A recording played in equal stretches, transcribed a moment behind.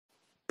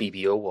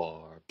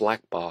BBOR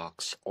Black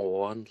Box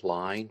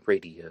Online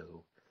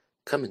Radio,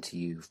 coming to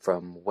you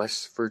from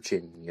West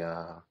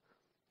Virginia.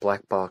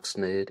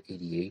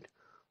 BlackBoxNid88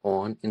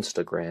 on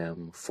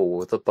Instagram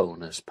for the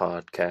bonus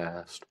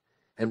podcast.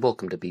 And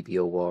welcome to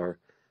BBOR,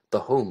 the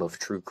home of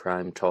true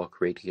crime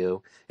talk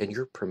radio and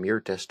your premier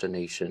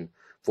destination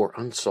for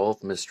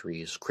unsolved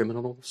mysteries,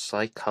 criminal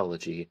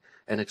psychology,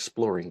 and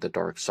exploring the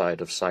dark side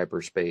of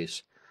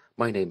cyberspace.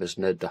 My name is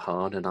Ned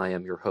DeHaan, and I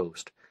am your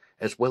host,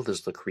 as well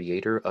as the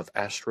creator of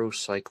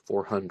AstroPsych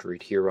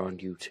 400 here on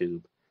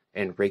YouTube,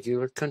 and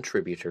regular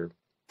contributor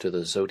to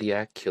the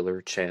Zodiac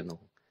Killer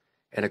channel.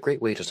 And a great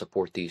way to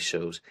support these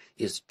shows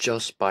is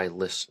just by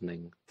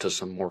listening to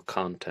some more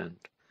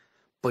content.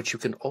 But you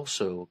can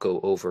also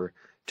go over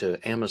to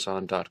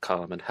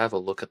Amazon.com and have a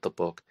look at the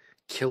book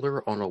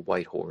Killer on a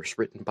White Horse,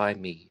 written by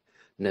me,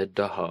 Ned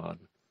DeHaan.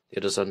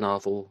 It is a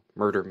novel,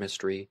 murder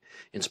mystery,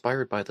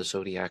 inspired by the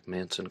Zodiac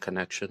Manson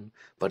connection,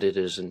 but it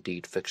is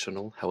indeed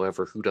fictional.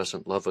 However, who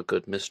doesn't love a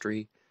good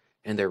mystery?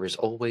 And there is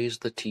always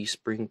the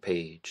TeeSpring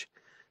page.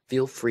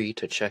 Feel free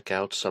to check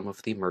out some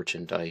of the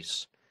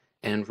merchandise.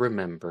 And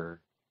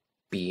remember,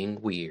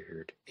 being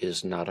weird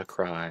is not a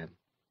crime.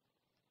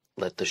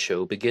 Let the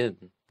show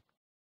begin.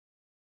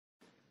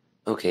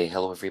 Okay,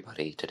 hello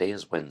everybody. Today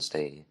is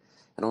Wednesday,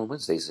 and on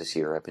Wednesdays this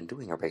year I've been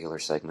doing a regular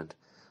segment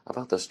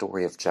about the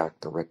story of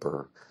Jack the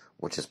Ripper,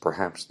 which is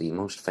perhaps the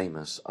most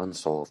famous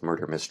unsolved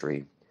murder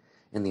mystery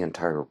in the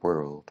entire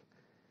world.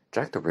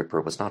 Jack the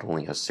Ripper was not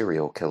only a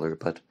serial killer,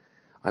 but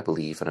I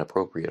believe an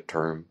appropriate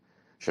term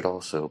should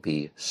also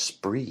be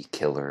spree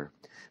killer,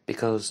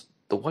 because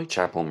the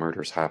Whitechapel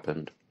murders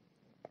happened,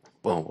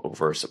 well,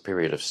 over a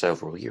period of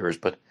several years,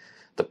 but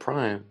the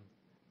prime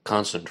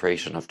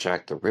concentration of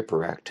Jack the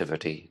Ripper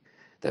activity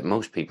that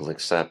most people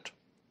accept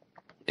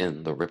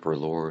in the Ripper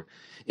lore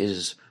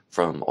is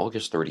from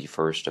August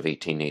 31st of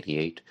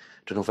 1888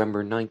 to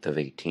November 9th of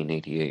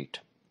 1888.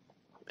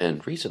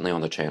 And recently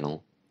on the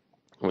channel,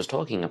 I was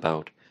talking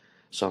about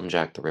some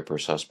Jack the Ripper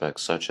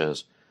suspects such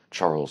as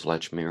Charles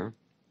Lechmere,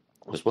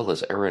 as well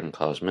as Aaron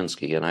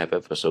Kosminski, and I have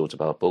episodes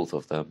about both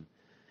of them.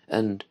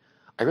 And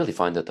I really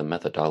find that the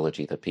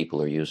methodology that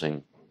people are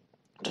using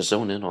to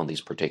zone in on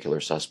these particular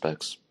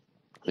suspects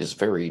is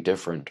very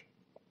different.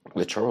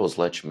 With Charles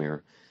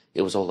Lechmere,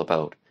 it was all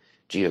about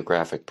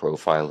geographic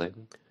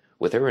profiling.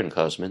 With Aaron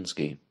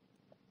Kosminski,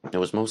 it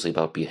was mostly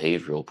about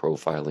behavioral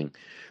profiling,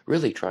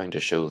 really trying to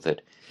show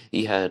that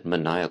he had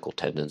maniacal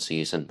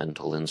tendencies and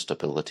mental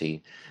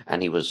instability,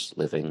 and he was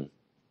living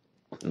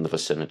in the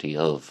vicinity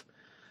of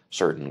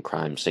certain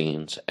crime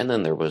scenes. And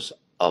then there was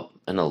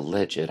an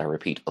alleged, I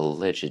repeat,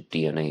 alleged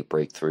DNA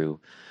breakthrough,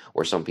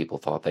 where some people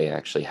thought they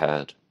actually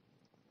had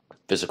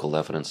physical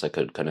evidence that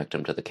could connect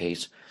him to the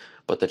case.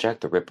 But the Jack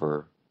the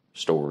Ripper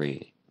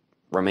story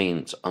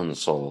remains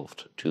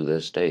unsolved to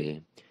this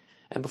day.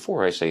 And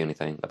before I say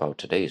anything about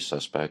today's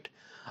suspect,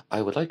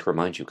 I would like to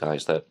remind you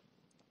guys that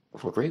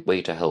a great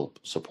way to help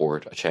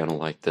support a channel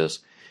like this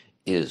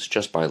is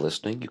just by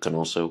listening. You can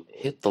also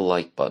hit the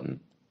like button,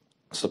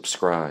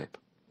 subscribe,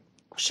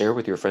 share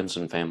with your friends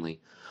and family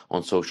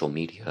on social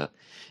media.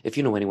 If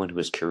you know anyone who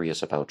is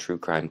curious about true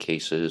crime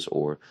cases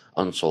or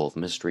unsolved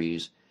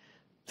mysteries,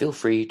 feel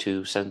free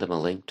to send them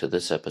a link to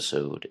this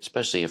episode,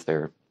 especially if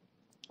they're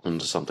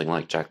into something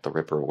like Jack the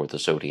Ripper or the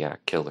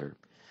Zodiac Killer.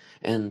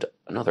 And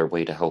another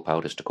way to help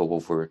out is to go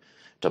over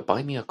to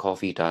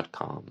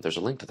BuyMeACoffee.com. There's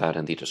a link to that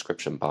in the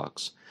description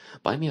box.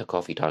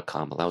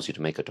 BuyMeACoffee.com allows you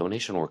to make a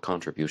donation or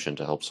contribution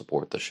to help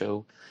support the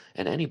show,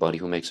 and anybody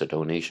who makes a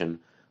donation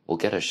will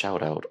get a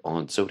shout out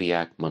on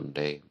Zodiac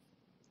Monday.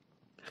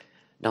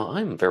 Now,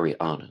 I'm very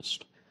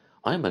honest.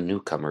 I'm a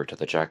newcomer to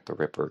the Jack the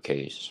Ripper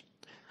case.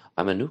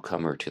 I'm a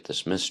newcomer to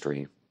this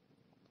mystery,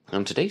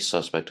 and today's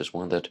suspect is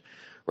one that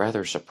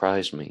rather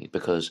surprised me,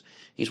 because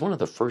he's one of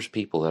the first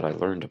people that I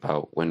learned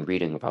about when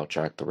reading about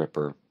Jack the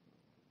Ripper.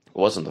 It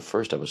wasn't the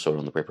first episode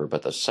on the Ripper,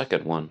 but the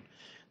second one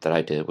that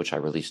I did, which I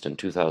released in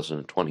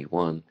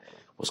 2021,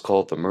 was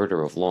called The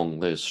Murder of Long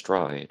Liz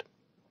Stride.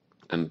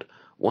 And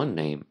one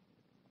name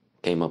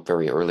came up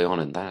very early on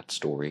in that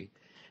story,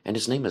 and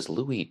his name is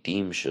Louis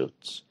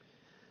Diemschutz.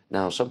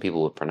 Now, some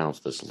people would pronounce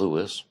this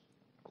Louis,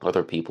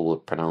 other people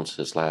would pronounce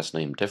his last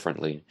name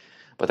differently,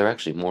 but there are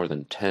actually more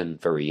than 10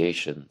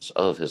 variations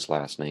of his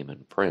last name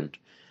in print,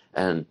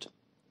 and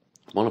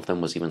one of them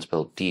was even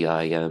spelled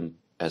Dimshits,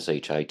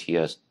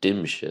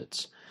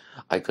 Diemschutz.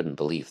 I couldn't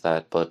believe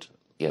that, but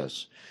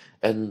yes.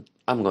 And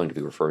I'm going to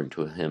be referring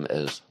to him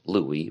as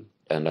Louis,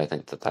 and I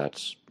think that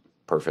that's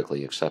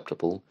perfectly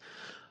acceptable.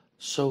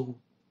 So,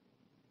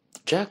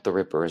 Jack the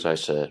Ripper, as I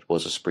said,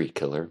 was a spree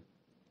killer,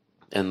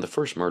 and the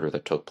first murder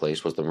that took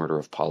place was the murder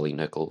of Polly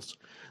Nichols.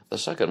 The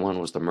second one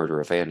was the murder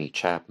of Annie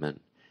Chapman,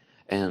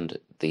 and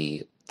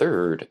the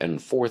third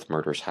and fourth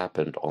murders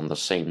happened on the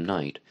same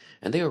night,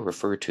 and they are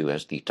referred to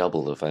as the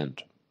double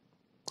event.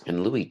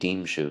 And Louis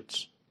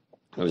Diemschutz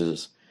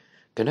was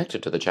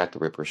connected to the Jack the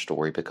Ripper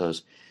story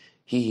because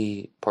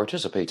he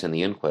participates in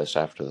the inquest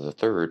after the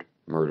third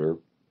murder,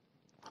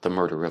 the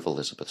murder of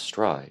Elizabeth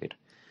Stride,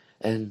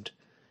 and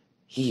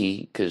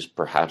he is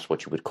perhaps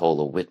what you would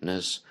call a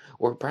witness,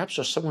 or perhaps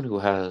just someone who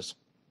has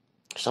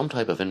some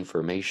type of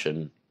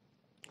information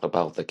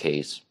about the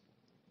case,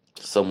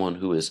 someone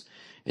who is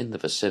in the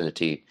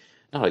vicinity,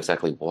 not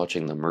exactly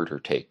watching the murder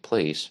take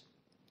place,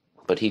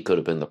 but he could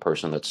have been the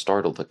person that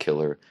startled the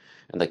killer,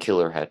 and the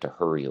killer had to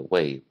hurry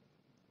away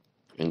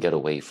and get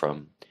away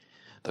from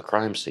the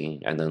crime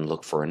scene and then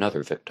look for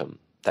another victim,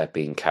 that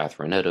being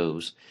Catherine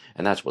Eddowes,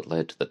 and that's what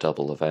led to the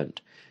double event.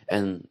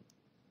 And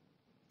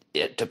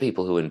to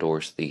people who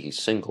endorse the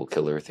single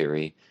killer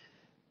theory,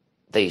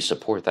 they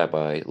support that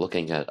by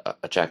looking at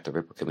a Jack the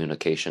Ripper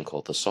communication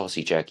called the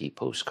Saucy Jackie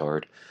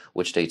postcard,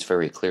 which states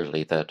very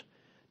clearly that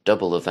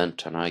double event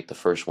tonight, the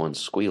first one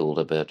squealed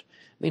a bit,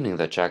 meaning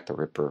that Jack the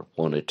Ripper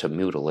wanted to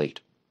mutilate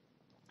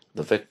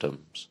the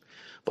victims.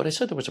 But I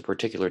said there was a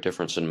particular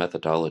difference in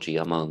methodology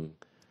among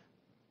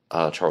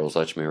Charles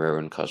Lechmere,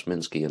 Aaron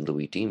Kosminski, and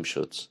Louis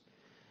Diemschutz,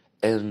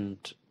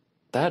 and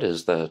that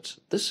is that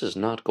this is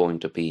not going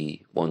to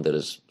be one that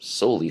is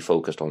solely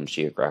focused on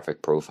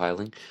geographic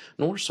profiling,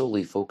 nor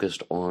solely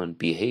focused on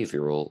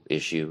behavioral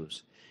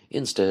issues.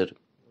 Instead,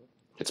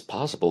 it's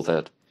possible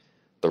that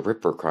the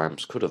Ripper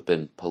crimes could have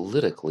been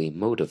politically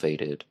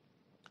motivated,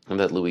 and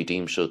that Louis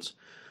Diemschutz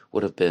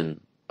would have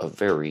been a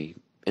very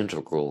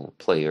integral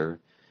player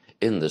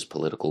in this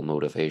political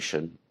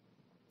motivation.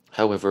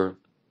 However,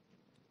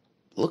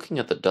 looking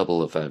at the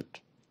double event,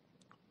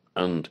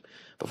 and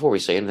before we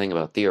say anything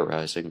about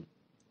theorizing,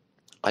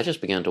 I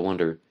just began to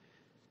wonder,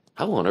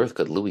 how on earth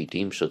could Louis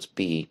Diemschutz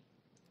be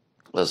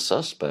a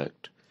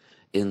suspect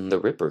in the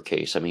Ripper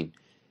case? I mean,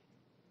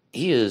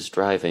 he is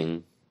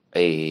driving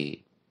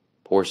a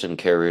horse and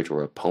carriage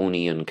or a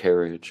pony and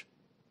carriage.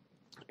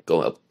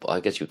 I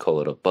guess you'd call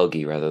it a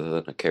buggy rather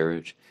than a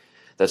carriage,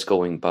 that's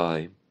going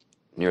by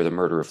near the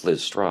murder of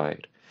Liz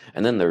Stride.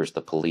 And then there's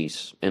the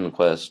police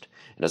inquest,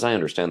 and as I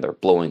understand, they're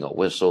blowing a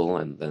whistle,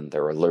 and then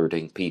they're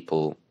alerting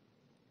people.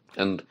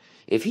 And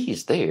if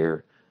he's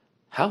there,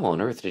 how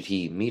on earth did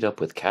he meet up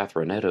with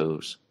Catherine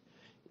Eddowes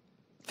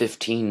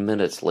 15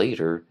 minutes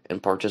later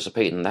and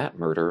participate in that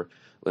murder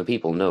when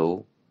people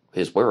know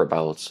his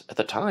whereabouts at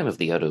the time of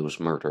the Eddowes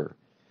murder?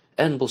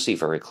 And we'll see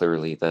very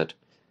clearly that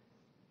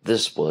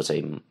this was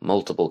a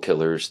multiple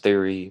killers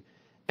theory,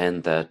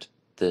 and that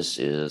this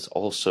is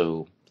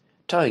also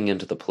tying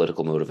into the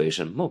political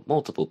motivation.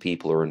 Multiple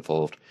people are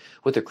involved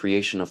with the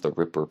creation of the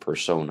Ripper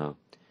persona.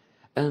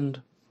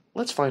 And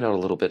let's find out a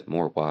little bit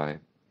more why.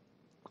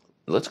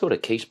 Let's go to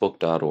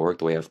casebook.org,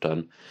 the way I've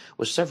done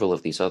with several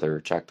of these other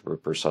Jack the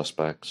Ripper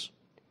suspects.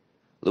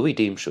 Louis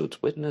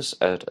Diemschutz, witness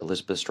at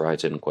Elizabeth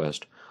Stride's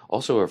inquest,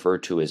 also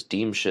referred to as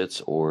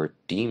Diemschutz or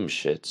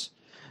Diemschutz,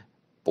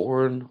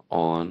 born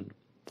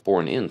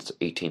in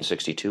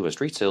 1862, a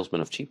street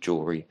salesman of cheap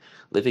jewelry,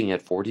 living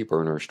at 40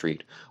 Berner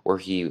Street, where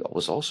he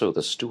was also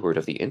the steward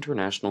of the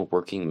International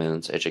Working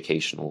Men's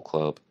Educational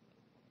Club.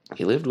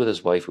 He lived with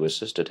his wife, who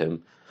assisted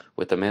him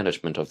with the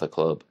management of the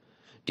club.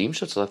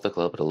 Diemschutz left the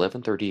club at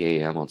 11:30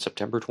 a.m. on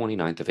September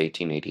 29th of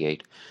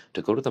 1888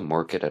 to go to the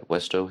market at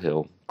Westow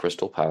Hill,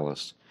 Crystal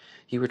Palace.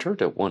 He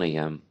returned at 1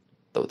 a.m.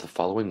 the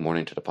following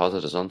morning to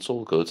deposit his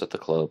unsold goods at the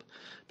club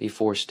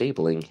before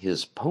stabling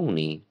his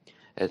pony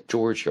at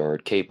George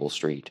Yard, Cable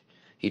Street.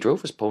 He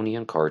drove his pony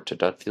and cart to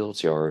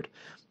Dutfield's yard,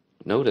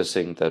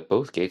 noticing that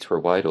both gates were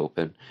wide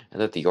open and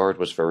that the yard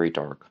was very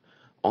dark.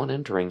 On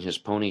entering, his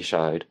pony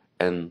shied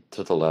and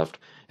to the left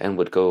and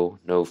would go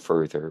no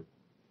further.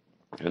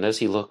 And as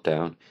he looked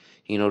down,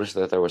 he noticed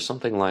that there was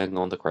something lying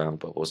on the ground,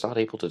 but was not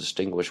able to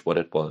distinguish what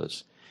it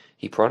was.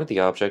 He prodded the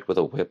object with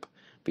a whip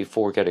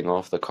before getting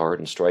off the cart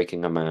and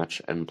striking a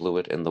match, and blew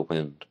it in the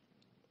wind.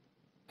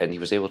 And he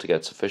was able to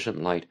get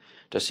sufficient light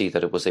to see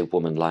that it was a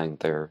woman lying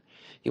there.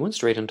 He went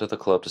straight into the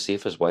club to see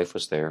if his wife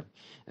was there,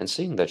 and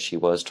seeing that she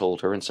was,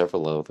 told her and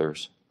several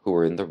others who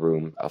were in the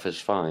room of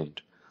his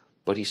find.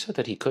 But he said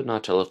that he could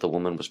not tell if the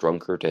woman was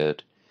drunk or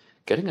dead.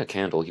 Getting a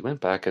candle, he went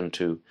back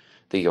into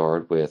the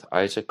yard with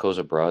Isaac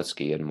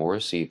Kozabrodsky and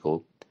Morris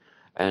Eagle,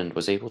 and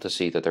was able to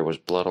see that there was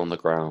blood on the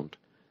ground.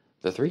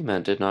 The three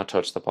men did not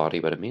touch the body,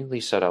 but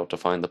immediately set out to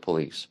find the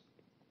police.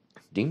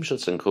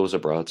 Diemschutz and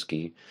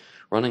Kozabrodsky,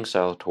 running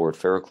south toward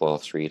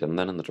Faircloth Street and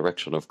then in the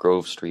direction of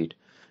Grove Street,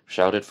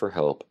 shouted for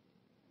help.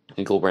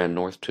 Eagle ran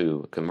north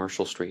to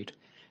Commercial Street,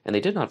 and they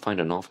did not find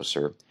an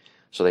officer,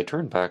 so they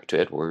turned back to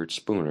Edward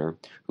Spooner,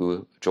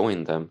 who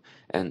joined them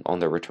and on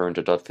their return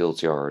to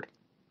Dutfield's yard.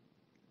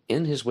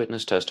 In his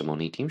witness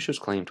testimony, Diemschutz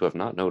claimed to have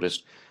not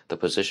noticed the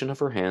position of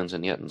her hands,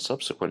 and yet in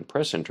subsequent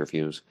press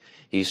interviews,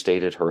 he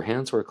stated, "Her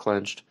hands were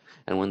clenched,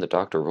 and when the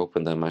doctor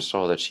opened them, I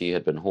saw that she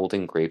had been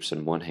holding grapes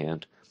in one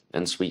hand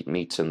and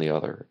sweetmeats in the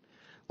other."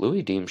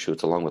 Louis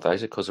Diemschutz, along with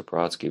Isaac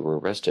Kozabrodsky, were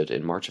arrested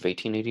in March of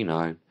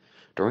 1889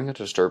 during a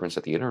disturbance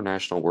at the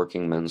International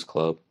Working Men's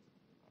Club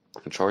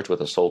and charged with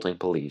assaulting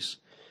police.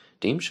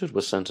 Diemschutz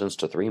was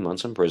sentenced to 3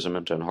 months'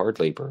 imprisonment and hard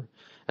labor,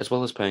 as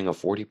well as paying a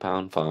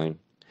 £40 fine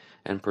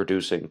and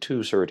producing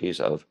 2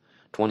 sureties of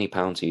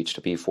 £20 each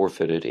to be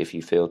forfeited if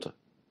he failed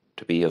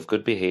to be of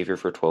good behavior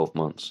for 12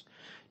 months.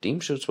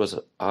 Diemschutz was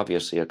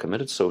obviously a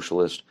committed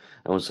socialist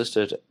and was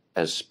listed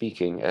as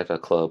speaking at a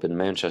club in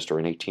Manchester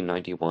in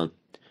 1891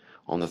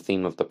 on the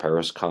theme of the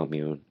Paris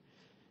Commune.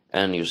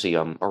 And you see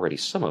already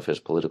some of his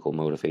political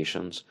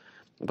motivations,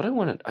 but I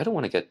don't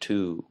want to get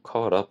too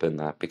caught up in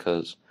that,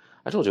 because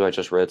I told you I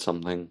just read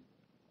something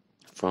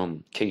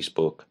from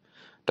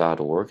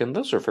casebook.org, and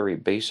those are very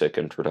basic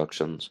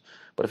introductions.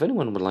 But if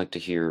anyone would like to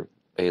hear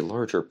a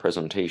larger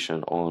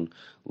presentation on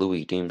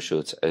Louis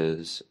Diemschutz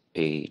as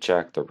a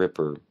Jack the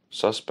Ripper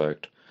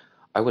suspect,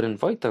 I would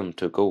invite them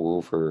to go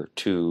over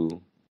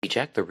to the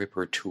Jack the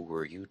Ripper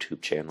Tour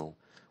YouTube channel,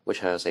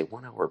 which has a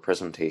 1-hour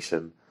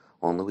presentation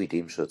on Louis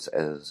Diemschutz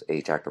as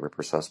a Jack the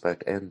Ripper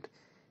suspect, and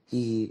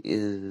he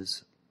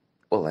is,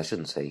 well, I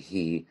shouldn't say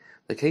he,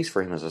 the case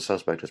for him as a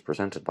suspect is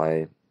presented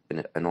by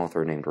an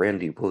author named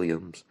Randy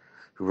Williams,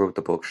 who wrote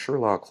the book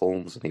Sherlock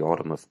Holmes in the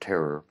Autumn of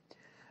Terror.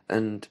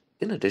 And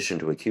in addition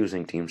to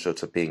accusing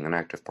Diemschutz of being an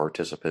active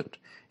participant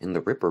in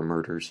the Ripper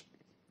murders,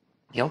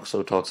 he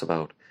also talks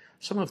about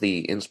some of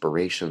the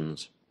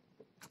inspirations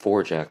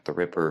for Jack the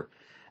Ripper,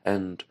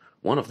 and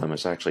one of them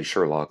is actually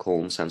Sherlock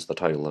Holmes, hence the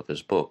title of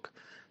his book,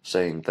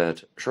 saying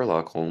that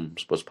Sherlock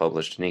Holmes was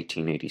published in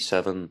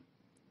 1887.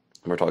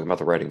 We're talking about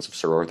the writings of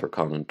Sir Arthur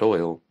Conan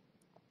Doyle,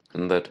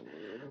 and that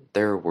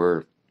there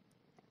were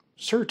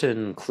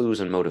certain clues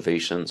and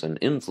motivations and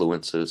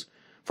influences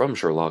from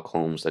Sherlock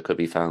Holmes that could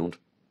be found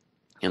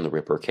in the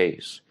Ripper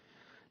case.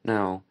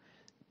 Now,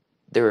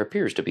 there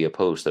appears to be a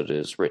post that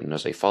is written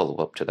as a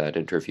follow-up to that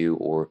interview,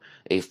 or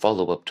a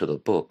follow-up to the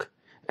book,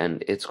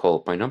 and it's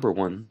called My Number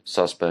One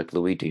Suspect,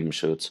 Louis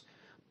Diemschutz,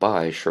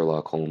 by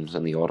Sherlock Holmes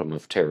in the Autumn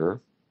of Terror.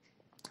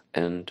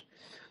 And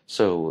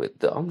so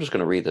I'm just going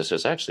to read this.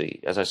 It's actually,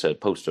 as I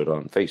said, posted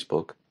on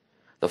Facebook.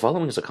 The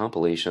following is a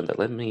compilation that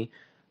led me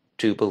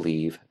to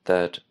believe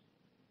that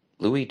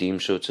Louis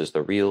Diemschutz is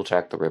the real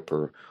Jack the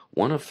Ripper,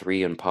 one of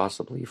 3 and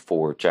possibly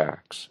 4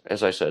 Jacks.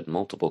 As I said,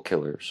 multiple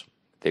killers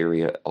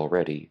theory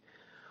already.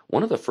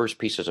 One of the first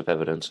pieces of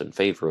evidence in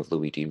favor of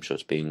Louis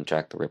Diemschutz being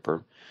Jack the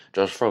Ripper,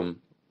 just from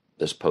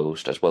this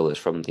post as well as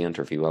from the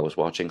interview I was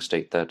watching,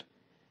 state that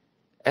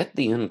at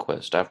the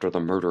inquest after the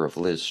murder of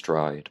Liz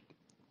Stride,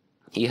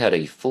 he had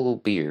a full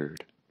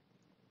beard,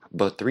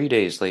 but 3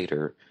 days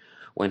later,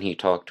 when he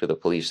talked to the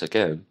police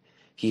again,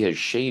 he had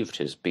shaved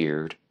his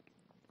beard,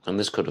 and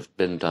this could have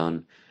been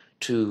done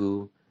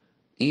to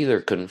either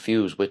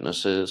confuse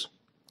witnesses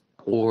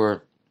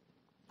or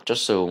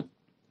just so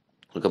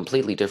a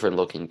completely different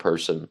looking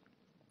person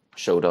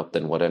showed up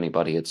than what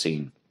anybody had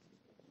seen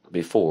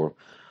before,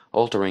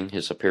 altering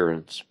his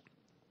appearance.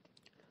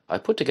 I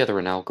put together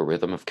an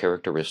algorithm of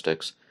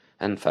characteristics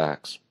and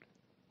facts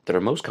that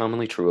are most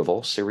commonly true of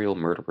all serial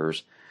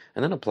murderers,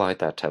 and then applied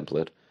that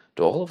template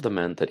to all of the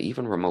men that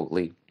even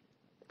remotely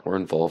were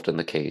involved in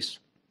the case.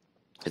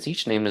 As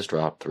each name is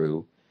dropped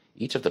through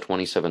each of the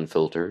 27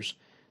 filters,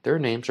 their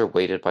names are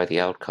weighted by the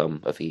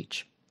outcome of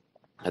each.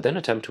 I then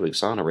attempt to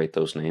exonerate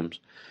those names,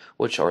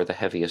 which are the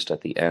heaviest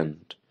at the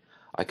end.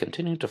 I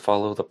continue to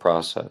follow the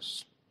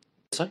process.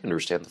 As I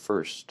understand, the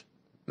first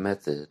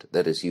method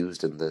that is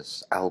used in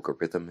this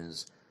algorithm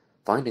is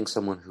finding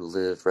someone who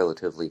lived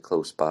relatively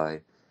close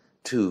by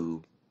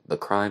to the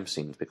crime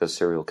scenes, because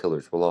serial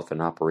killers will often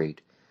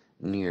operate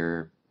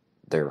near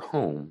their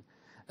home.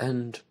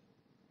 And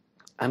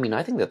I mean,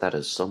 I think that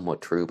is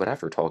somewhat true, but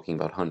after talking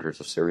about hundreds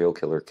of serial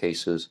killer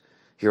cases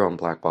here on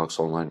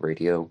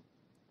BlackBoxOnlineRadio,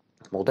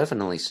 we'll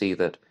definitely see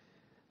that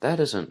that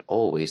isn't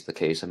always the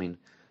case. I mean,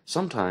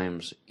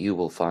 sometimes you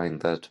will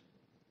find that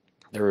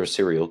there are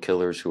serial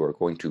killers who are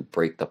going to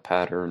break the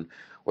pattern,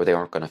 or they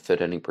aren't going to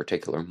fit any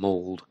particular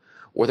mold,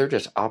 or they're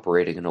just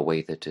operating in a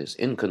way that is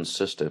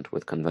inconsistent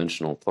with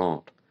conventional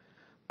thought.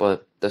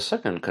 But the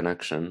second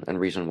connection, and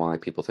reason why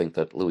people think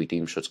that Louis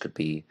Diemschutz could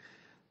be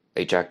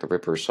a Jack the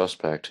Ripper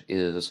suspect,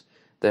 is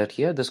that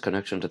he had this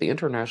connection to the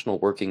International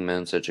Working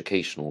Men's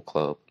Educational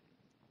Club,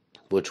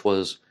 which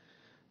was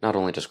not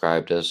only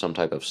described as some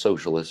type of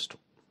socialist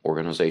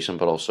organization,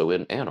 but also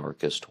an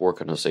anarchist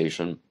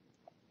organization.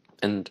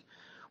 And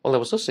while I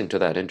was listening to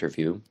that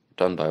interview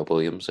done by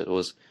Williams, it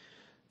was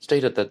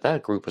stated that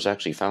that group was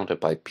actually founded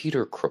by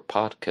Peter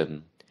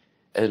Kropotkin,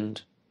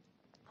 and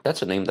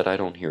that's a name that I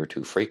don't hear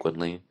too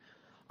frequently.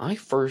 I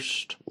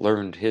first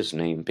learned his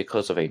name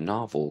because of a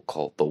novel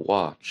called The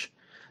Watch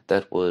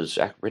that was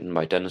written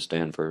by Dennis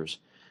Danvers,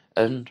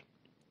 and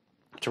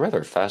it's a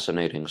rather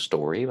fascinating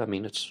story. I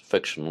mean, it's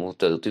fictional.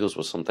 It deals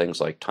with some things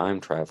like time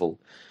travel,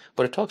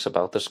 but it talks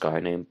about this guy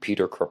named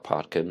Peter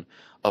Kropotkin,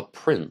 a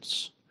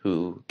prince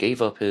who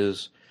gave up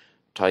his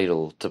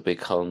title to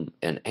become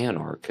an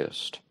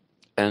anarchist.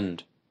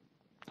 And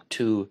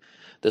to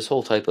this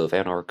whole type of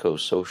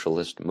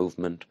anarcho-socialist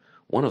movement,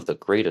 one of the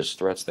greatest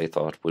threats they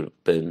thought would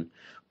have been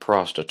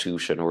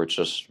prostitution, or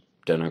just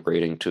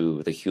denigrating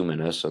to the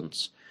human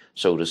essence,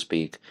 so to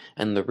speak.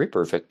 And the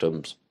Ripper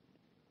victims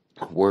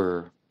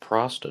were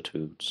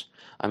prostitutes.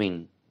 I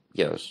mean,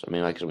 yes, I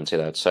mean, I can even say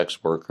that,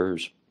 sex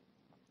workers,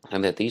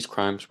 and that these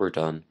crimes were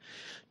done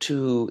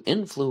to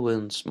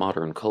influence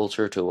modern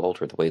culture, to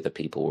alter the way that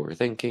people were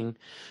thinking,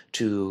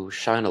 to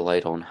shine a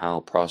light on how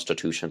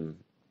prostitution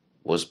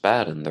was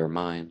bad in their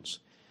minds.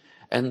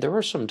 And there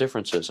are some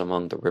differences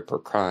among the Ripper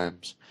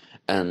crimes,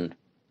 and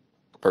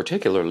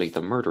particularly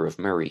the murder of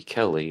Mary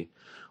Kelly,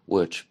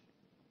 which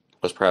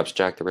was perhaps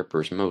Jack the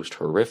Ripper's most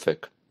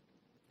horrific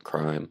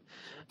crime,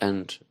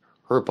 and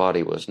her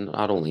body was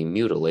not only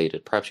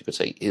mutilated, perhaps you could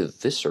say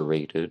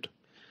eviscerated,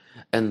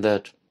 and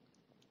that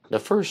the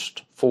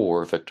first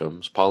four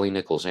victims, Polly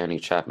Nichols, Annie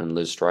Chapman,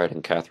 Liz Stride,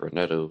 and Catherine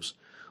Meadows,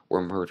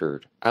 were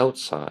murdered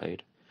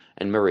outside,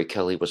 and Mary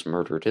Kelly was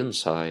murdered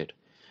inside,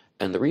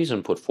 and the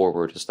reason put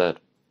forward is that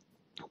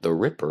the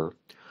Ripper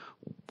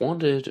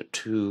wanted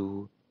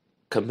to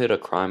commit a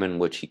crime in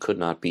which he could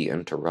not be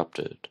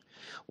interrupted.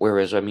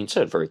 Whereas,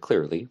 said very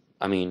clearly,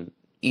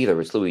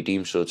 either it's Louis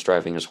Diemschutz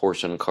driving his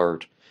horse and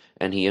cart,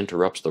 and he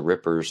interrupts the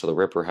Ripper, so the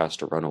Ripper has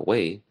to run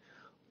away,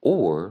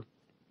 or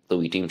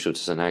Louis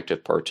Diemschutz is an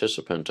active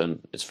participant,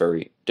 and it's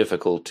very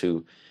difficult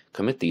to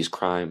commit these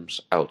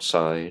crimes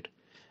outside,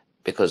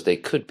 because they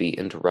could be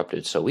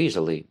interrupted so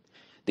easily.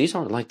 These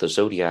aren't like the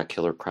Zodiac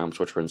killer crimes,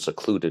 which are in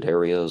secluded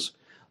areas,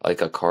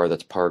 like a car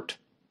that's parked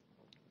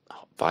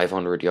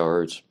 500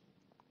 yards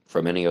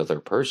from any other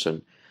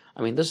person.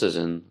 This is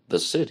in the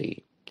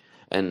city,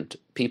 and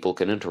people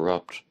can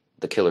interrupt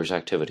the killer's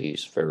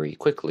activities very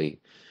quickly.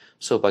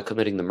 So by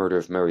committing the murder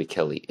of Mary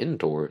Kelly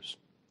indoors,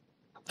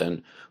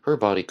 then her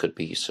body could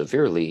be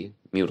severely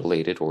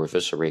mutilated or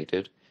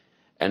eviscerated,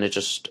 and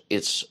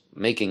it's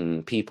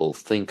making people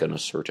think in a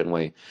certain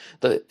way.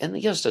 And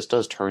yes, this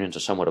does turn into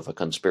somewhat of a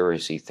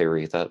conspiracy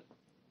theory that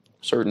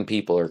certain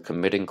people are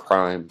committing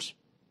crimes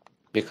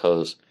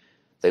because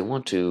they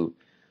want to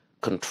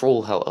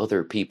control how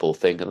other people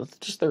think, and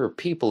just there are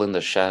people in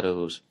the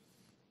shadows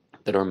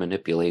that are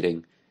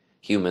manipulating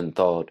human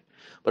thought.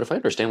 But if I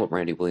understand what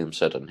Randy Williams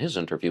said in his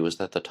interview, is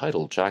that the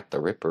title Jack the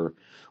Ripper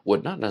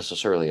would not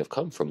necessarily have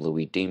come from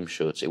Louis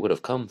Diemschutz. It would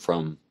have come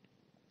from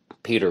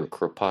Peter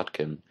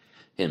Kropotkin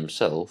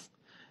himself,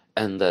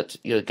 and that,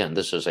 again,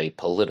 this is a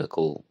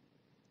political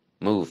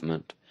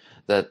movement,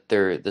 that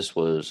this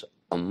was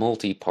a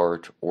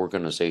multi-part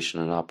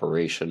organization and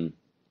operation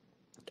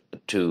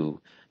to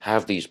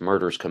have these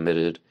murders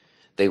committed.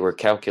 They were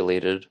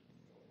calculated,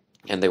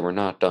 and they were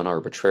not done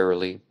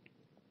arbitrarily.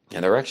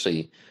 And there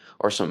actually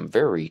are some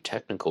very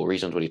technical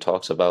reasons what he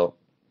talks about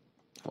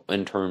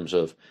in terms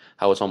of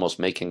how it's almost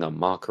making a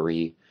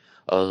mockery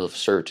of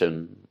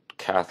certain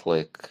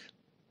Catholic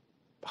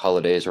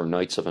holidays or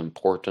nights of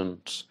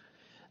importance,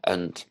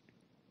 and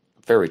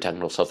very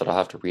technical stuff that I'll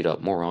have to read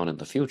up more on in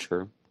the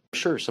future. I'm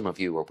sure some of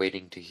you are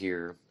waiting to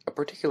hear a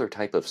particular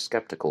type of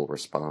skeptical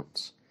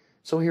response.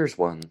 So here's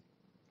one,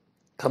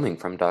 coming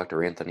from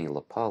Dr. Anthony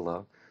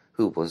LaPalla,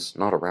 who was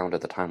not around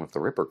at the time of the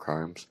Ripper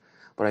crimes,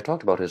 but I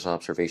talked about his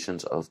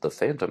observations of the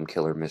Phantom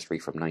Killer mystery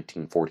from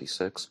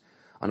 1946,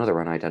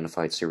 another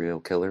unidentified serial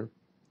killer.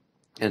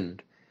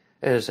 And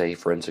as a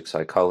forensic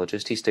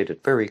psychologist, he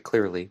stated very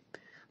clearly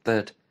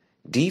that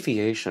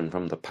deviation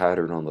from the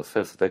pattern on the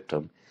fifth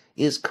victim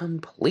is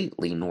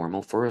completely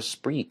normal for a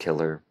spree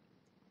killer,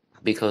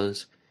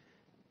 because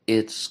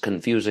it's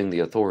confusing the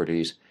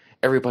authorities.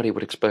 Everybody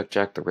would expect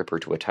Jack the Ripper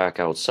to attack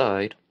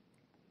outside,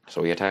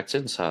 so he attacks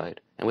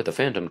inside. And with the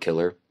Phantom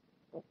Killer,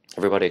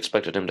 everybody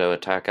expected him to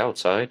attack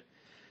outside,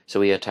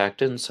 so he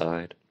attacked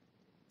inside,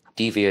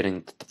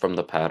 deviating from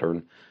the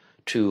pattern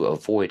to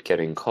avoid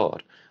getting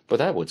caught. But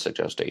that would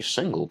suggest a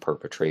single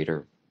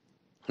perpetrator.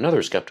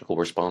 Another skeptical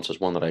response is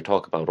one that I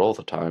talk about all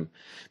the time,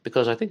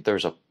 because I think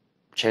there's a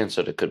chance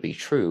that it could be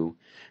true,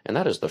 and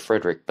that is the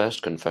Frederick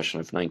Best confession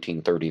of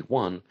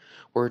 1931,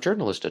 where a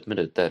journalist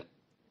admitted that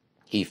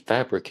he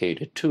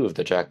fabricated two of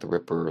the Jack the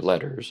Ripper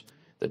letters,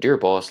 the Dear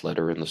Boss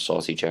letter and the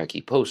Saucy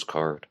Jackie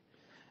postcard.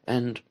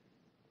 And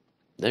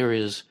there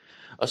is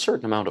a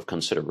certain amount of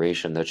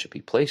consideration that should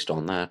be placed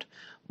on that,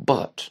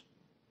 but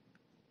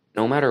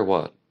no matter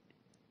what,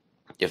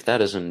 if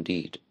that is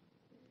indeed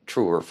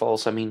true or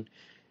false,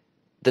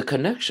 the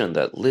connection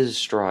that Liz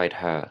Stride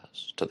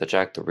has to the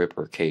Jack the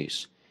Ripper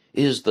case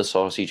is the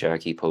Saucy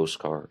Jackie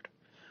postcard.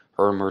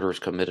 Her murder is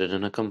committed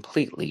in a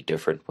completely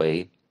different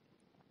way,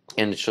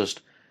 and it's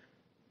just,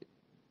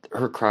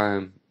 her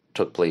crime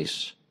took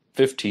place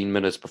 15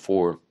 minutes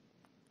before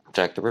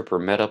Jack the Ripper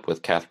met up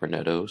with Catherine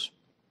Meadows,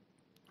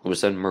 who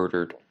was then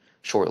murdered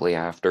shortly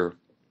after.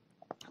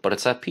 But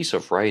it's that piece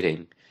of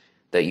writing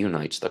that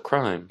unites the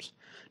crimes.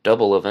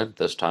 Double event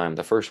this time.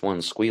 The first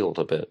one squealed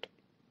a bit.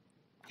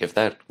 If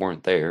that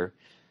weren't there,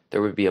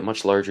 there would be a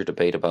much larger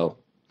debate about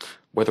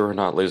whether or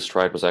not Liz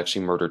Stride was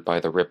actually murdered by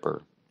the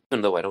Ripper.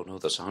 Even though I don't know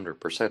this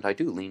 100%, I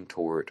do lean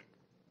toward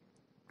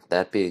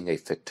that being a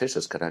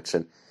fictitious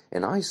connection,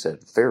 and I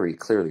said very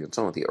clearly in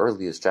some of the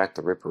earliest Jack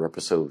the Ripper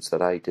episodes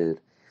that I did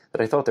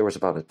that I thought there was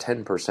about a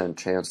 10%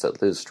 chance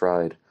that Liz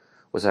Stride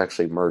was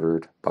actually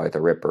murdered by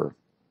the Ripper.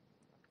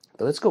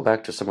 But let's go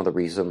back to some of the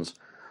reasons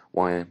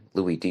why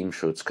Louis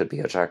Diemschutz could be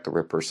a Jack the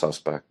Ripper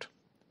suspect.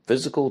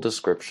 Physical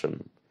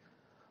description.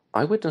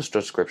 Eyewitness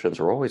descriptions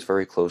are always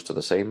very close to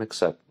the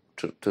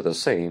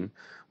same,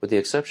 with the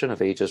exception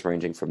of ages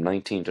ranging from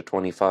 19 to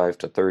 25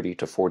 to 30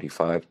 to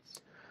 45,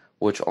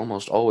 which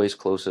almost always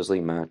closely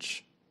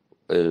match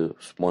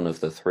one of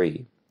the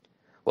three.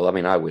 Well,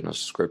 eyewitness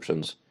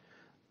descriptions.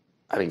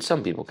 I mean,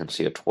 some people can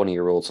see a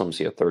 20-year-old, some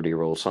see a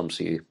 30-year-old, some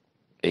see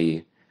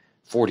a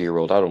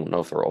 40-year-old. I don't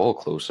know if they're all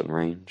close in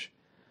range.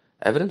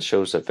 Evidence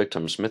shows that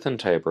victims Smith and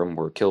Tabram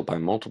were killed by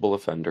multiple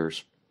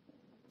offenders.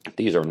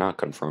 These are not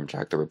confirmed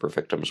Jack the Ripper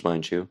victims,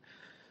 mind you.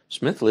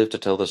 Smith lived to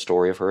tell the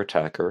story of her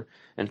attacker,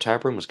 and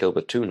Tabram was killed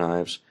with 2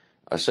 knives,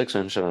 a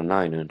 6-inch and a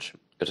 9-inch.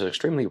 It is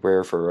extremely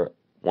rare for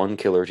one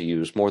killer to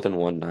use more than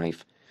one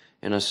knife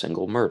in a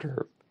single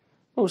murder.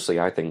 Mostly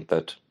I think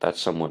that that's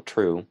somewhat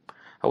true.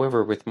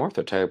 However, with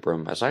Martha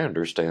Tabram, as I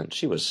understand,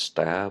 she was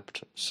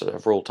stabbed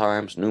several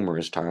times,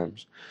 numerous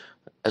times,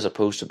 as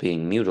opposed to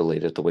being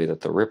mutilated the way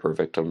that the Ripper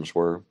victims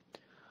were.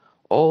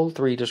 All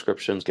 3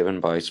 descriptions given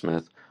by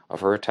Smith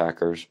of her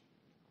attackers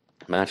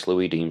match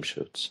Louis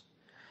Diemschutz.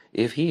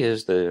 If he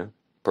is the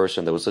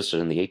person that was listed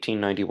in the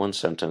 1891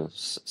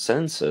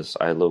 census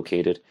I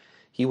located,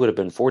 he would have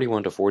been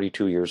 41 to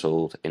 42 years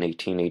old in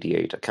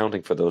 1888,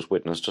 accounting for those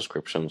witness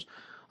descriptions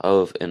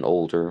of an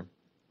older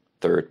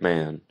third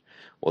man.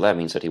 Well, that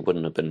means that he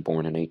wouldn't have been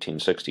born in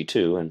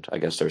 1862, and I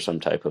guess there's some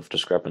type of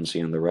discrepancy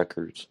in the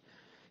records.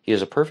 He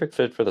is a perfect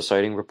fit for the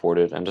sighting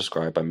reported and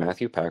described by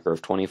Matthew Packer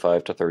of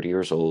 25 to 30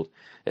 years old,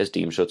 as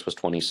Diemschutz was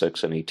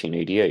 26 in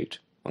 1888.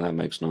 Well, that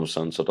makes no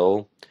sense at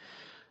all.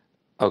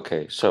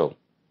 Okay, so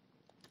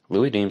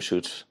Louis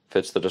Diemschutz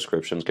fits the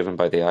descriptions given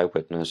by the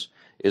eyewitness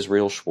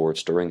Israel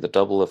Schwartz during the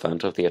double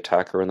event of the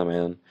attacker and the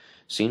man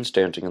seen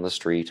standing in the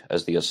street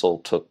as the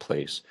assault took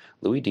place.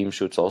 Louis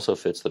Diemschutz also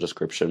fits the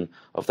description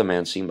of the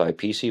man seen by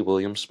P.C.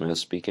 William Smith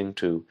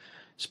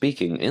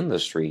speaking in the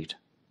street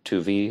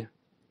to V.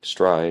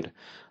 Stride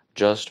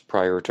just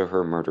prior to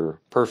her murder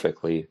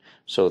perfectly,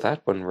 so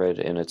that when read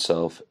in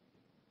itself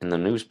in the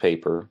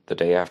newspaper the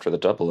day after the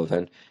double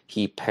event,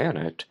 he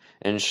panicked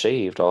and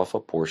shaved off a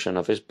portion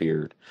of his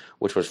beard,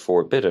 which was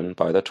forbidden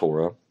by the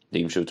Torah.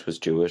 Diemschutz was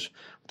Jewish,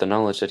 with the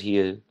knowledge that he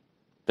had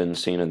been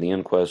seen in the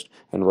inquest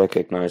and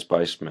recognized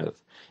by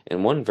Smith.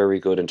 In one very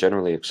good and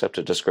generally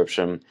accepted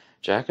description,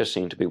 Jack is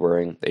seen to be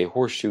wearing a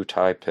horseshoe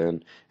tie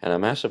pin and a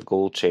massive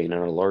gold chain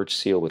and a large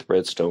seal with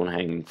red stone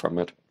hanging from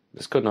it.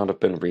 This could not have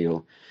been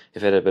real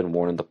if it had been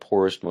worn in the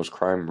poorest, most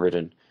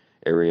crime-ridden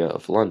area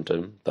of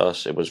London.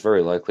 Thus, it was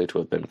very likely to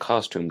have been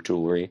costume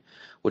jewelry,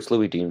 which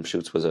Louis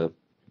Diemschutz was a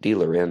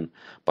dealer in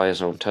by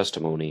his own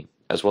testimony,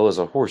 as well as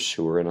a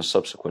horseshoer in a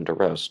subsequent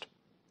arrest.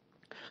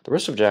 The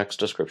rest of Jack's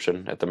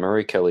description at the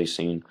Murray Kelly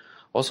scene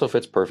also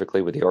fits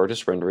perfectly with the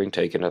artist's rendering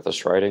taken at the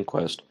Stride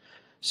inquest,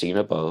 seen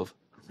above,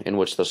 in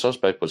which the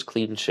suspect was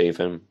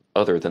clean-shaven,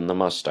 other than the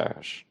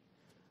mustache.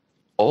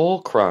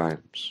 All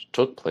crimes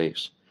took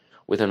place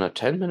within a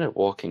 10-minute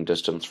walking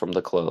distance from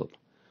the club.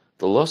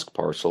 The Lusk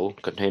parcel,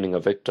 containing a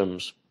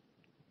victim's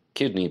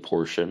kidney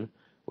portion,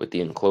 with the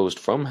enclosed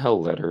From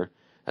Hell letter,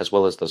 as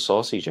well as the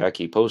Saucy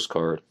Jackie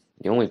postcard,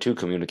 the only 2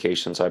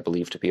 communications I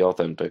believe to be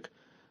authentic,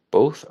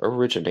 both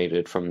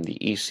originated from the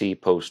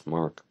EC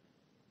postmark.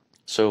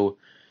 So,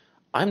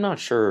 I'm not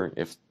sure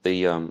if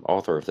the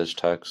author of this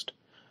text,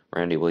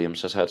 Randy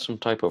Williams, has had some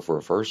type of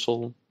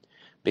reversal,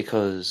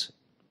 because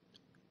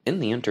in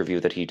the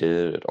interview that he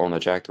did on the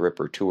Jack the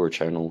Ripper Tour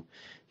channel,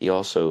 he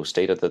also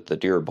stated that the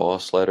Dear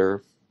Boss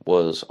letter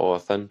was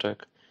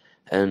authentic,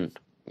 and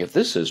if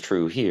this is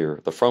true here,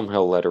 the From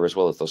Hell letter as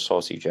well as the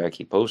Saucy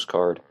Jackie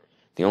postcard,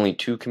 the only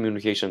 2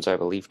 communications I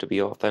believe to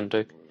be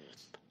authentic,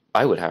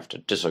 I would have to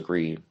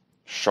disagree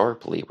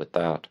sharply with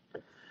that,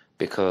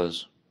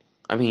 because,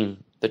 I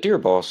mean, the Dear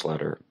Boss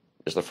letter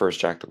is the first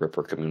Jack the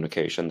Ripper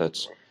communication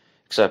that's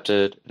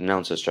accepted,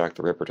 announces Jack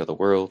the Ripper to the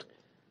world.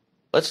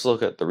 Let's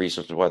look at the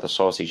reasons why the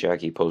Saucy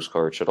Jackie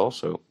postcard should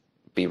also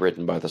be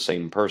written by the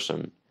same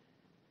person.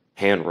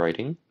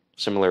 Handwriting,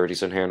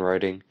 similarities in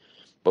handwriting,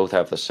 both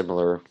have the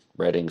similar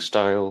writing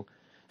style,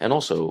 and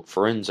also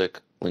forensic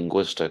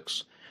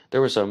linguistics.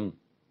 There was a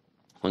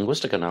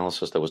linguistic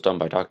analysis that was done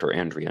by Dr.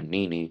 Andrea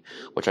Nini,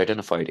 which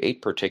identified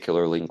 8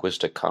 particular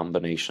linguistic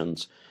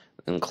combinations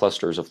and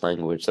clusters of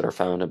language that are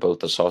found in both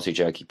the Saucy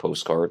Jackie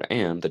postcard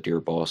and the Dear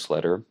Boss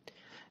letter.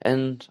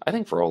 And I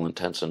think for all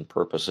intents and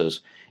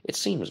purposes, it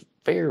seems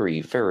very,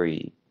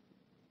 very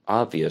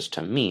obvious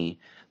to me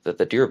that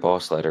the Dear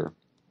Boss letter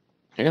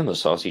and the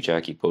Saucy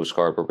Jackie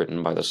postcard were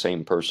written by the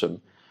same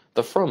person.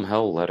 The From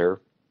Hell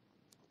letter,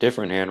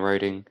 different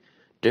handwriting,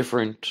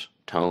 different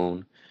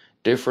tone,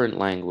 different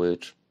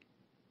language,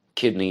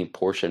 kidney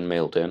portion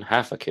mailed in,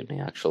 half a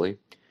kidney actually.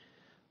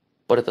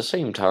 But at the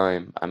same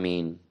time, I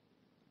mean,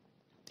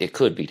 it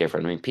could be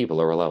different. I mean,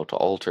 people are allowed to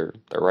alter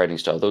their writing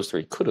style. Those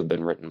 3 could have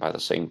been written by the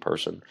same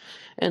person.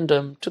 And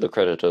to the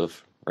credit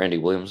of Randy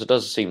Williams, it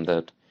does seem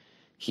that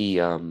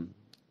he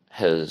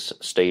has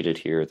stated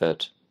here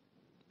that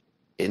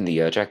in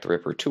the Jack the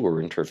Ripper Tour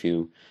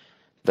interview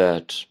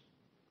that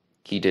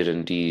he did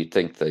indeed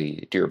think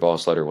the Dear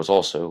Boss letter was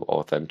also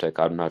authentic.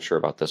 I'm not sure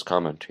about this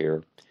comment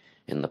here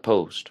in the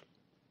post.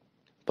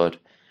 But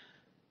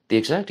the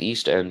exact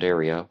East End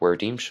area where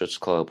Diemschutz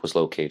Club was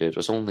located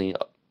was only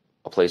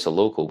a place a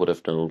local would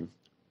have known,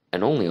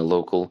 and only a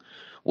local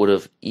would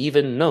have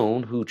even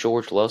known who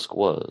George Lusk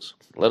was,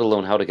 let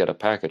alone how to get a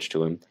package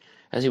to him,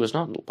 as he was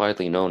not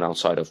widely known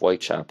outside of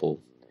Whitechapel.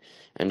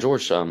 and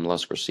George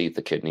Lusk received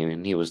the kidney,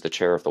 and he was the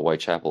chair of the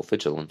Whitechapel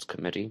Vigilance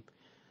Committee.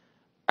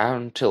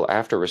 Until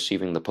after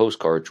receiving the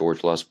postcard,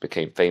 George Lusk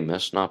became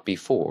famous, not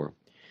before.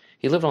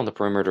 He lived on the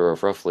perimeter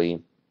of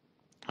roughly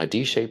a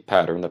D-shaped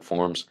pattern that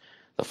forms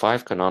the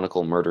 5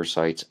 canonical murder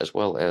sites, as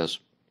well as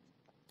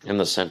in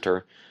the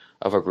center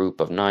of a group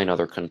of 9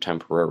 other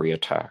contemporary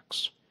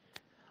attacks.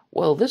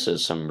 Well, this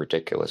is some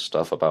ridiculous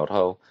stuff about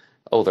how,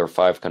 there are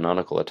 5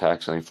 canonical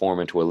attacks and they form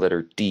into a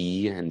letter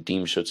D, and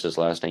Diemschutz's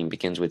last name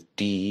begins with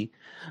D.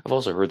 I've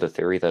also heard the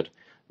theory that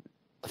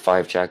the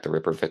 5 Jack the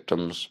Ripper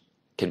victims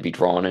can be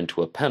drawn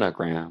into a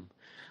pentagram,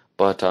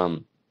 but,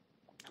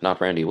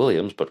 not Randy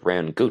Williams, but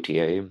Rand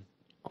Gautier,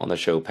 on the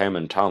show Pam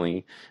and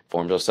Tommy,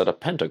 informed us that a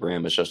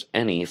pentagram is just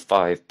any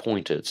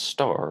 5-pointed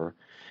star,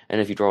 and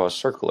if you draw a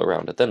circle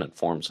around it, then it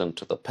forms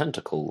into the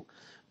pentacle.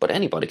 But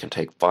anybody can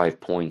take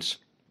 5 points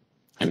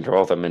and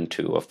draw them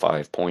into a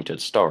 5-pointed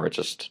star. It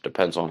just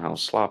depends on how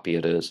sloppy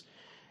it is.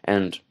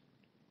 And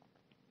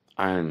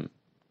you're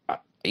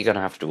going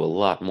to have to do a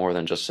lot more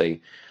than just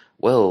say,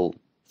 well,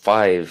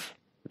 5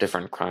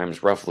 different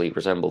crimes roughly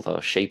resemble the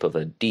shape of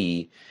a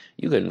D.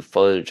 You can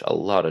fudge a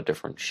lot of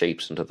different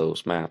shapes into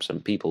those maps,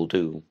 and people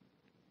do.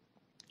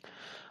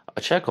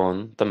 A check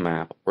on the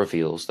map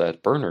reveals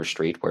that Berners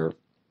Street, where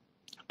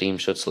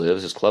Diemschutz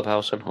lives, his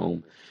clubhouse and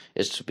home,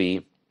 is to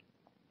be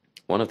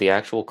one of the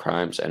actual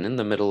crimes, and in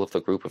the middle of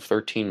the group of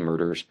 13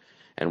 murders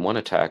and 1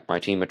 attack my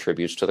team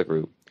attributes to the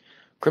group.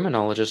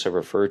 Criminologists have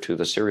referred to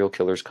the serial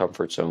killer's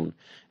comfort zone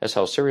as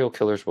how serial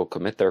killers will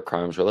commit their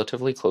crimes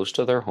relatively close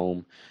to their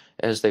home,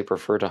 as they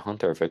prefer to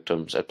hunt their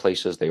victims at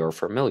places they are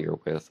familiar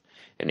with,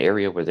 an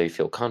area where they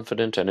feel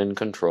confident and in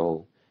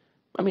control.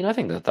 I mean, I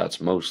think that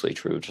that's mostly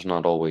true, just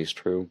not always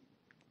true.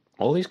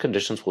 All these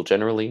conditions will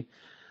generally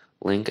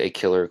link a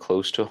killer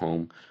close to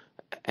home,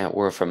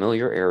 or a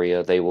familiar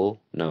area they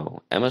will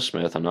know. Emma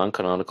Smith, a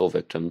non-canonical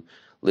victim,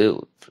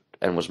 lived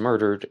and was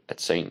murdered at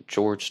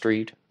George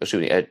Street,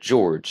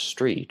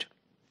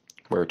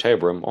 where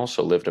Tabram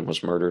also lived and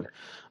was murdered.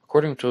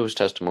 According to his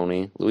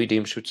testimony, Louis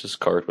Diemschutz's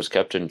cart was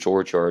kept in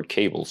George Yard,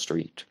 Cable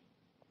Street,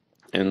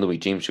 and Louis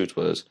Diemschutz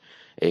was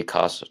a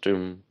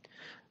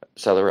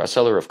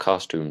seller of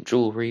costume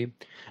jewelry,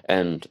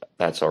 and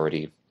that's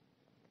already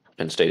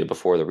been stated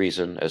before the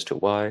reason as to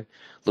why.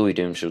 Louis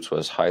Diemschutz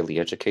was highly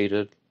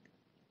educated.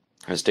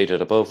 As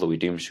stated above, Louis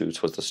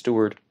Diemschutz was the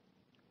steward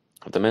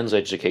of the Men's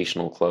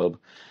Educational Club,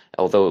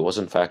 although it was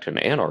in fact an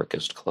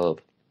anarchist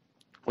club,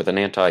 with an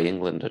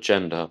anti-England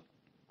agenda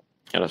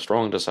and a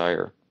strong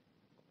desire,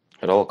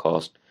 at all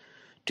costs,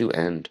 to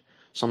end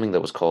something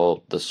that was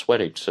called the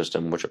sweating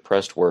system, which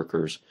oppressed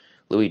workers.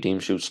 Louis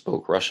Diemschutz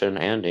spoke Russian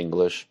and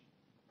English,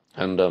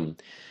 and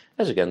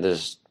as again,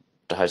 this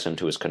ties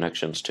into his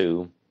connections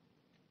to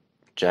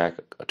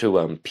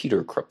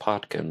Peter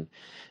Kropotkin.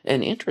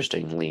 And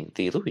interestingly,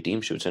 the Louis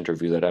Diemschutz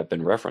interview that I've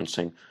been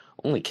referencing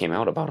only came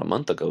out about a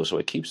month ago, so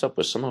it keeps up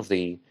with some of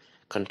the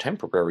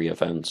contemporary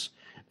events.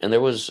 And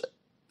there was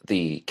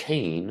the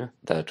cane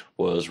that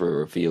was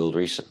revealed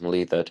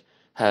recently that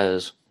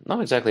has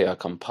not exactly a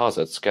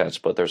composite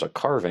sketch, but there's a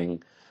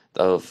carving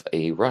of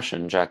a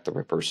Russian Jack the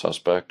Ripper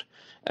suspect,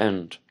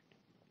 and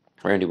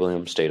Randy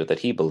Williams stated that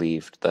he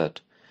believed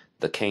that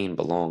the cane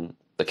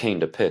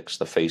depicts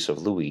the face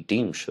of Louis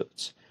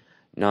Diemschutz,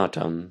 not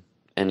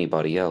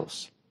anybody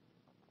else.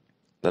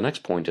 The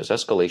next point is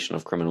escalation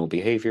of criminal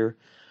behavior.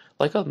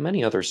 Like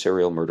many other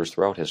serial murders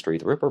throughout history,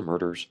 the Ripper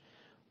murders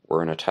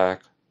were an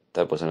attack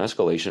that was an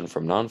escalation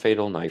from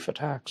non-fatal knife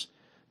attacks.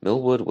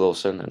 Millwood,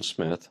 Wilson, and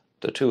Smith,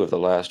 the 2 of the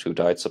last who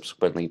died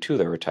subsequently to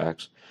their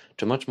attacks,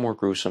 to much more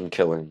gruesome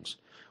killings.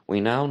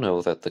 We now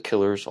know that the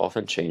killers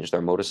often change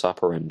their modus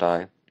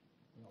operandi.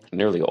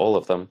 Nearly all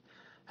of them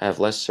have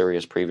less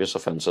serious previous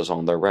offenses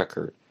on their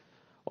record.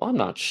 Well, I'm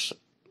not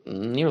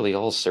nearly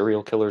all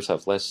serial killers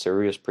have less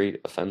serious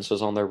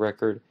offenses on their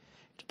record.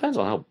 It depends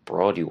on how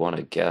broad you want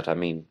to get. I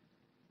mean,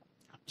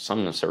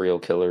 some serial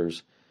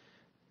killers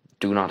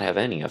do not have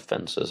any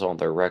offenses on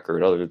their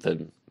record other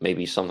than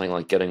maybe something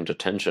like getting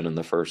detention in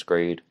the 1st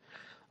grade.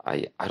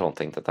 I don't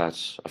think that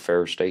that's a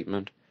fair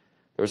statement.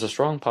 There's a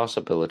strong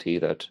possibility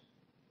that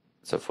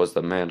Zeph was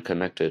the man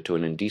connected to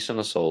an indecent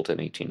assault in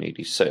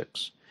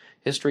 1886.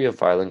 History of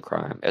violent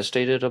crime. As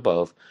stated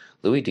above,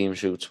 Louis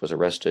Diemschutz was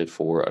arrested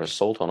for an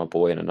assault on a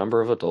boy and a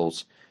number of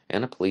adults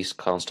and a police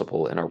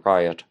constable in a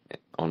riot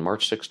on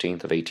March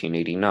 16th of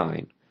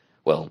 1889.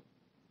 Well,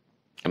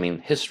 I mean,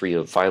 history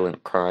of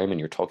violent crime, and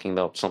you're talking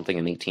about something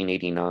in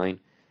 1889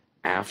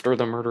 after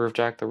the murder of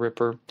Jack the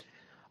Ripper?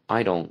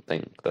 I don't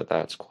think that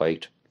that's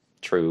quite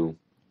true,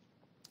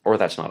 or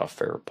that's not a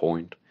fair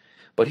point.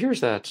 But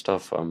here's that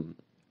stuff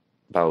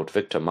about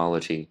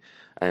victimology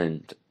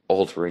and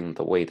altering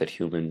the way that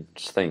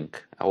humans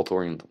think,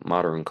 altering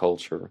modern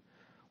culture.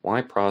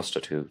 Why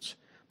prostitutes?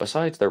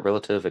 Besides their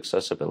relative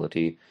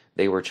accessibility,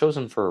 they were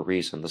chosen for a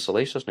reason. The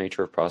salacious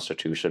nature of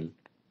prostitution,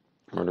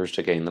 murders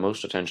to gain the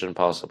most attention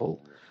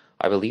possible.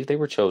 I believe they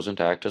were chosen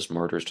to act as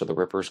martyrs to the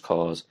Ripper's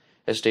cause.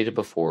 As stated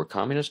before,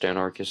 communist,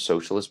 anarchist,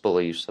 socialist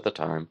beliefs at the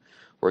time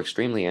were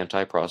extremely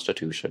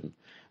anti-prostitution,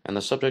 and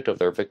the subject of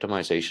their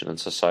victimization in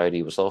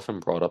society was often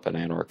brought up in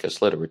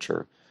anarchist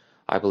literature.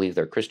 I believe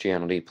their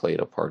Christianity played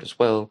a part as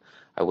well.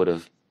 I would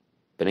have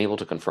been able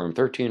to confirm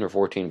 13 or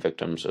 14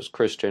 victims as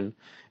Christian.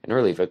 An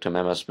early victim,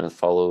 Emma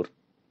Smith,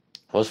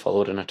 was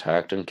followed and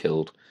attacked and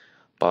killed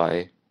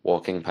by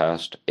walking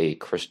past a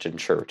Christian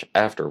church.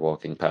 After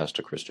walking past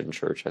a Christian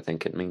church, I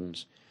think it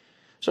means.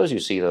 So as you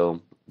see,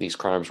 though, these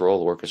crimes were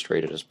all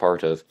orchestrated as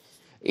part of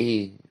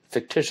a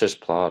fictitious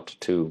plot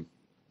to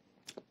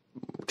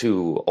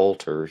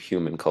alter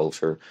human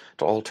culture,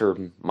 to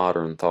alter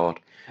modern thought.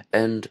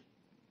 And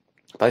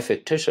by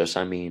fictitious,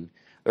 I mean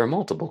there are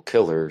multiple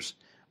killers,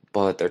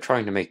 but they're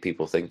trying to make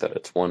people think that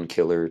it's one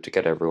killer to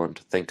get everyone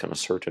to think in a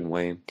certain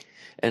way.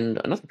 And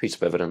another piece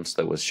of evidence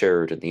that was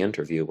shared in the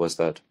interview was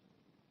that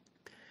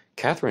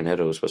Catherine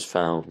Eddowes was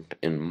found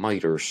in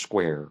Mitre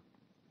Square,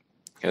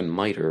 and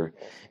Mitre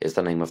is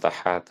the name of the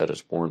hat that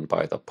is worn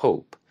by the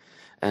Pope,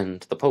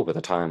 and the Pope at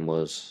the time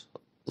was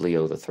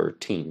Leo the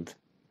 13th.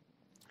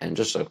 And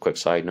just a quick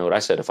side note, I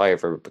said if I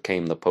ever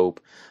became the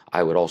Pope,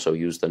 I would also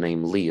use the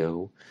name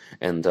Leo,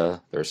 and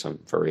there's some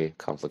very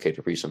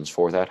complicated reasons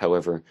for that.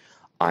 However,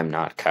 I'm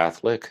not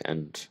Catholic,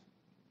 and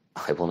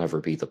I will never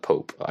be the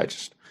Pope.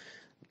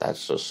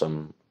 That's just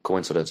some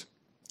coincidence.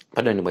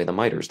 But anyway, the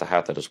mitre is the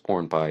hat that is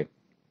worn by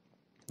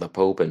the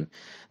Pope, and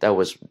that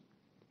was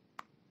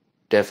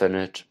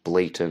definite,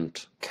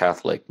 blatant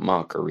Catholic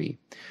mockery,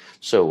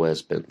 so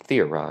has been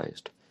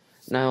theorized.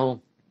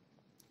 Now,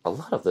 a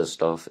lot of this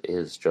stuff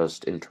is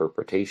just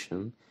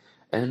interpretation,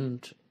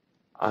 and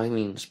I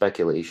mean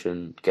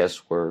speculation,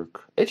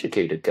 guesswork,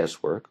 educated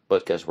guesswork,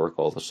 but guesswork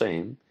all the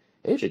same,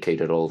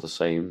 educated all the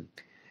same.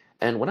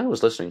 And when I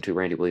was listening to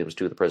Randy Williams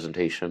do the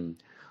presentation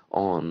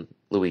on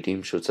Louis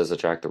Diemschutz as a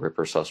Jack the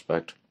Ripper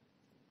suspect,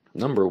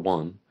 number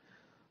one,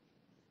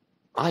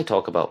 I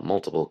talk about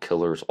multiple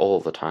killers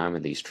all the time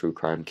in these true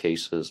crime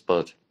cases,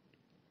 but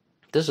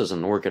this is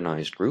an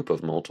organized group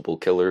of multiple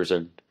killers,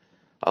 and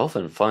I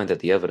often find that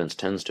the evidence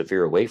tends to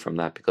veer away from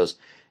that because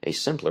a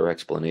simpler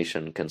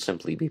explanation can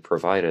simply be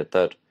provided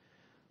that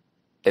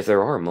if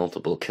there are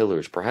multiple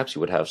killers, perhaps you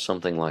would have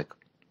something like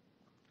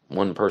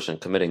one person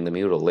committing the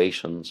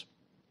mutilations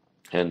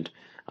and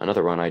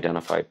another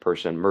unidentified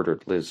person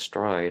murdered Liz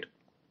Stride,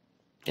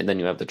 and then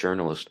you have the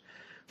journalist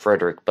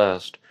Frederick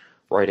Best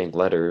writing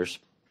letters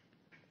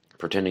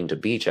pretending to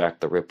be Jack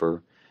the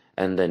Ripper,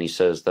 and then he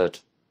says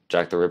that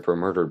Jack the Ripper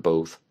murdered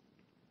both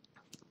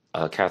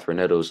Catherine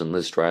Eddowes and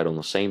Liz Stride on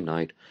the same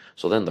night.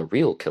 So then the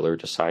real killer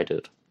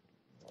decided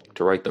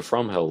to write the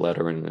From Hell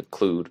letter and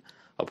include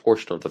a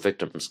portion of the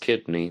victim's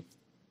kidney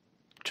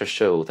to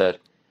show that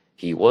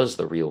he was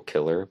the real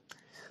killer.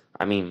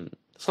 I mean,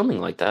 something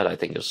like that I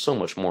think is so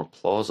much more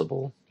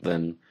plausible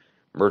than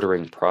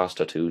murdering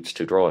prostitutes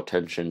to draw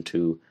attention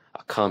to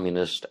a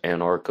communist,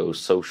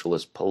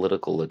 anarcho-socialist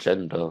political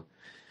agenda.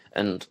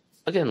 And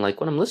again,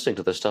 like when I'm listening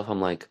to this stuff, I'm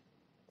like,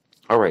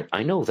 alright,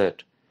 I know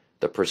that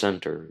the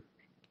presenter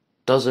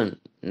doesn't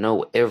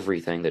know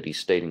everything that he's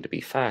stating to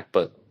be fact,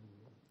 but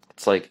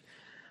it's like,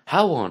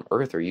 how on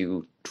earth are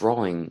you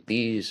drawing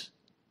these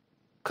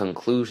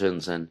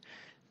conclusions and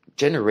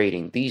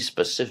generating these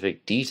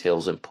specific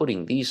details and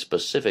putting these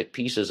specific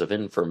pieces of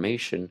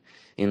information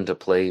into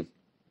play?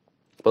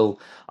 Well,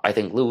 I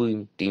think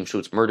Louis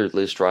Diemschutz murdered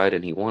Liz Stride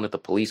and he wanted the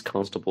police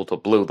constable to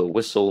blow the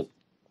whistle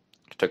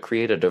to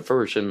create a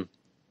diversion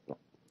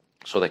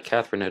so that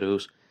Catherine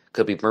Eddowes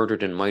could be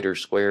murdered in Mitre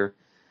Square.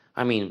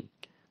 I mean,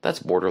 that's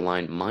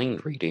borderline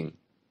mind reading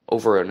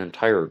over an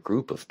entire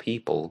group of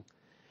people,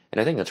 and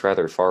I think that's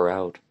rather far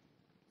out.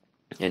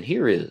 And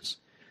here is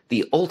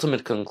the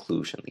ultimate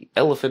conclusion, the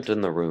elephant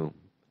in the room.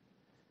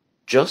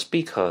 Just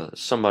because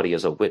somebody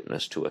is a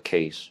witness to a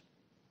case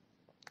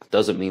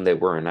doesn't mean they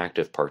were an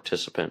active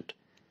participant.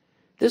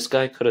 This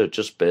guy could have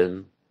just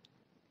been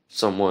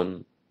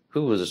someone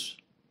who was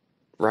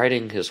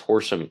riding his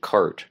horse and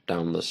cart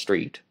down the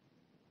street.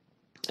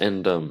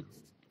 And,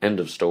 end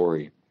of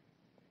story.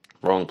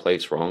 Wrong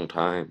place, wrong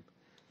time.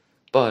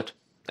 But,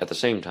 at the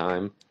same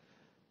time,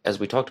 as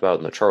we talked about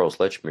in the Charles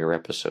Lechmere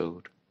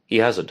episode, he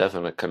has a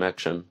definite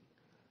connection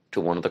to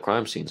one of the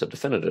crime scenes, a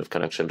definitive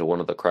connection to one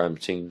of the crime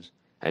scenes,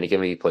 and he can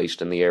be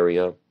placed in the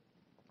area,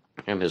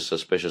 and his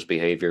suspicious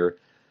behavior.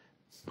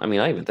 I mean,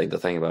 I even think the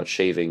thing about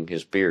shaving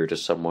his beard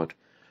is somewhat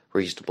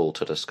reasonable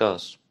to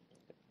discuss.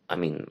 I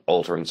mean,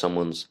 altering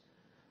someone's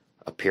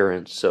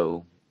appearance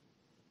so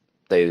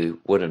they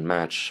wouldn't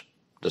match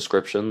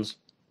descriptions.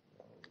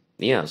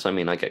 Yes, I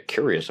mean, I get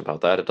curious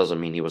about that. It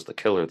doesn't mean he was the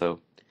killer, though.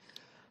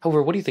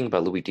 However, what do you think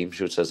about Louis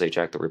Diemschutz as a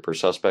Jack the Ripper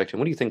suspect, and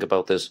what do you think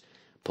about this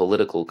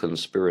political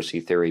conspiracy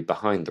theory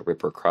behind the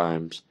Ripper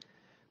crimes?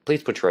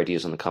 Please put your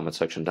ideas in the comment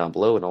section down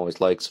below, and always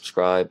like,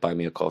 subscribe,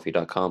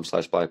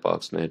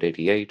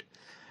 buymeacoffee.com/BlackBoxNerd88,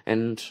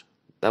 and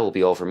that will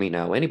be all for me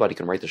now. Anybody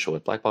can write the show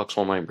at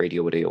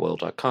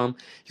BlackBoxOnlineRadio@AOL.com.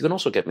 You can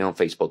also get me on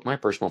Facebook. My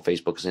personal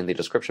Facebook is in the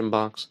description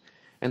box,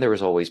 and there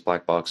is always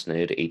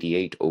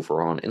BlackBoxNerd88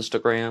 over on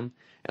Instagram,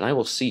 and I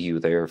will see you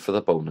there for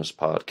the bonus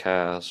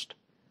podcast.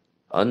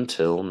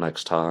 Until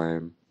next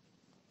time.